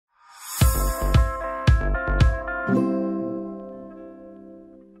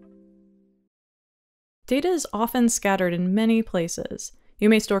data is often scattered in many places. You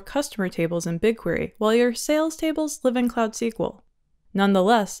may store customer tables in BigQuery, while your sales tables live in Cloud SQL.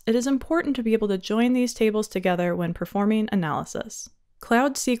 Nonetheless, it is important to be able to join these tables together when performing analysis.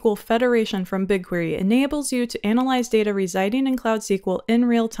 Cloud SQL Federation from BigQuery enables you to analyze data residing in Cloud SQL in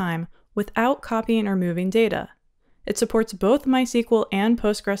real time without copying or moving data. It supports both MySQL and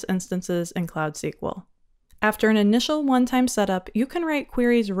Postgres instances in Cloud SQL. After an initial one-time setup, you can write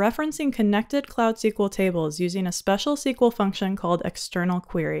queries referencing connected Cloud SQL tables using a special SQL function called external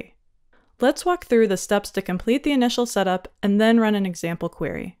query. Let's walk through the steps to complete the initial setup and then run an example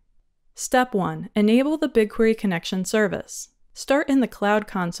query. Step 1. Enable the BigQuery connection service. Start in the Cloud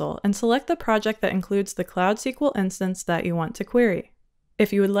console and select the project that includes the Cloud SQL instance that you want to query.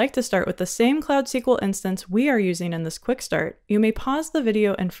 If you would like to start with the same Cloud SQL instance we are using in this quick start, you may pause the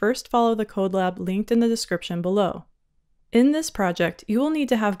video and first follow the code lab linked in the description below. In this project, you will need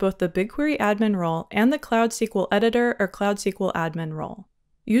to have both the BigQuery admin role and the Cloud SQL editor or Cloud SQL admin role.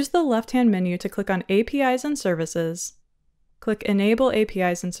 Use the left-hand menu to click on APIs and Services, click Enable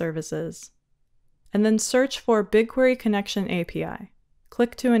APIs and Services, and then search for BigQuery Connection API.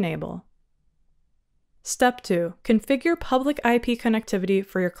 Click to enable. Step 2. Configure public IP connectivity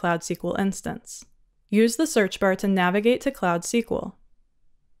for your Cloud SQL instance. Use the search bar to navigate to Cloud SQL.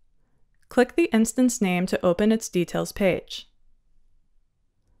 Click the instance name to open its details page.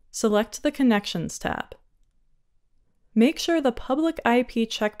 Select the Connections tab. Make sure the public IP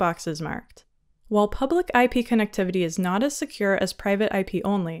checkbox is marked. While public IP connectivity is not as secure as private IP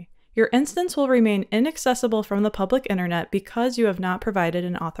only, your instance will remain inaccessible from the public internet because you have not provided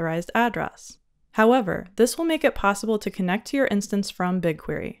an authorized address. However, this will make it possible to connect to your instance from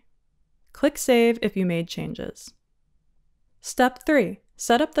BigQuery. Click Save if you made changes. Step 3.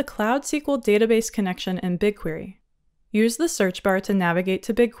 Set up the Cloud SQL database connection in BigQuery. Use the search bar to navigate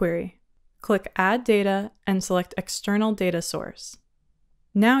to BigQuery. Click Add Data and select External Data Source.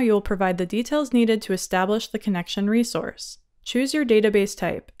 Now you will provide the details needed to establish the connection resource. Choose your database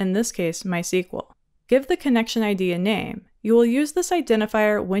type, in this case MySQL. Give the connection ID a name. You will use this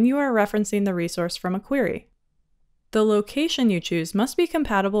identifier when you are referencing the resource from a query. The location you choose must be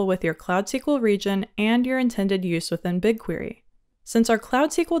compatible with your Cloud SQL region and your intended use within BigQuery. Since our Cloud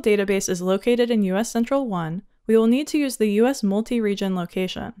SQL database is located in US Central 1, we will need to use the US multi-region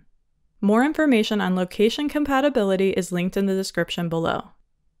location. More information on location compatibility is linked in the description below.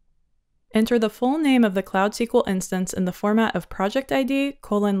 Enter the full name of the Cloud SQL instance in the format of project ID,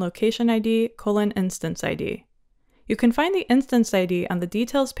 location ID, instance ID. You can find the instance ID on the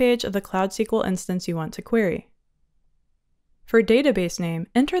details page of the Cloud SQL instance you want to query. For database name,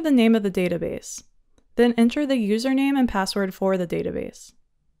 enter the name of the database. Then enter the username and password for the database.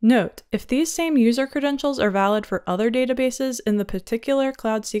 Note, if these same user credentials are valid for other databases in the particular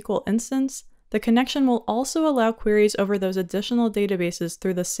Cloud SQL instance, the connection will also allow queries over those additional databases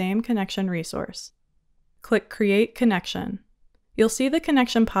through the same connection resource. Click Create Connection. You'll see the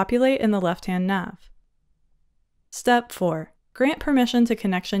connection populate in the left-hand nav. Step 4. Grant permission to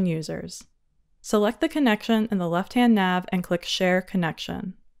connection users. Select the connection in the left-hand nav and click Share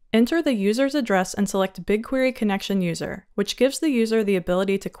Connection. Enter the user's address and select BigQuery Connection User, which gives the user the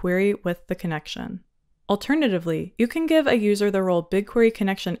ability to query with the connection. Alternatively, you can give a user the role BigQuery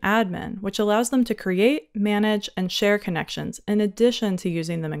Connection Admin, which allows them to create, manage, and share connections in addition to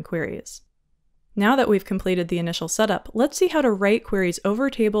using them in queries. Now that we've completed the initial setup, let's see how to write queries over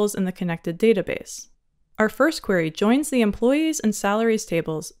tables in the connected database. Our first query joins the employees and salaries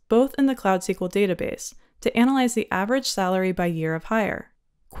tables, both in the Cloud SQL database, to analyze the average salary by year of hire.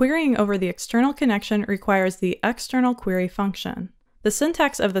 Querying over the external connection requires the external query function. The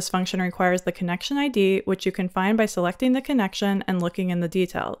syntax of this function requires the connection ID, which you can find by selecting the connection and looking in the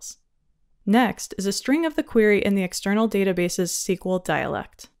details. Next is a string of the query in the external database's SQL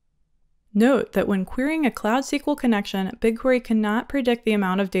dialect. Note that when querying a Cloud SQL connection, BigQuery cannot predict the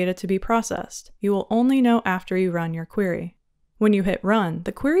amount of data to be processed. You will only know after you run your query. When you hit Run,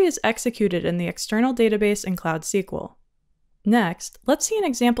 the query is executed in the external database in Cloud SQL. Next, let's see an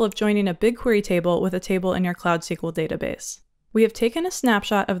example of joining a BigQuery table with a table in your Cloud SQL database. We have taken a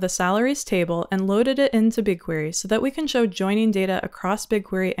snapshot of the salaries table and loaded it into BigQuery so that we can show joining data across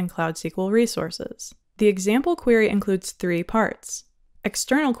BigQuery and Cloud SQL resources. The example query includes 3 parts.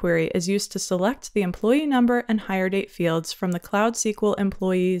 External query is used to select the employee number and hire date fields from the Cloud SQL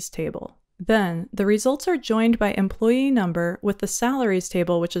employees table. Then, the results are joined by employee number with the salaries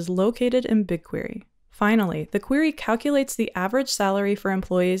table, which is located in BigQuery. Finally, the query calculates the average salary for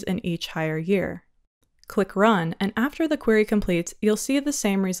employees in each hire year. Click Run, and after the query completes, you'll see the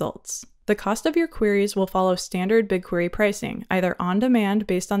same results. The cost of your queries will follow standard BigQuery pricing, either on demand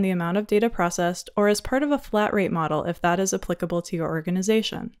based on the amount of data processed or as part of a flat rate model if that is applicable to your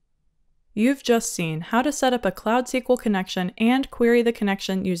organization. You've just seen how to set up a Cloud SQL connection and query the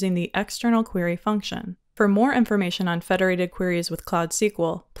connection using the external query function. For more information on federated queries with Cloud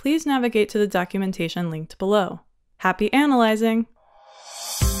SQL, please navigate to the documentation linked below. Happy analyzing!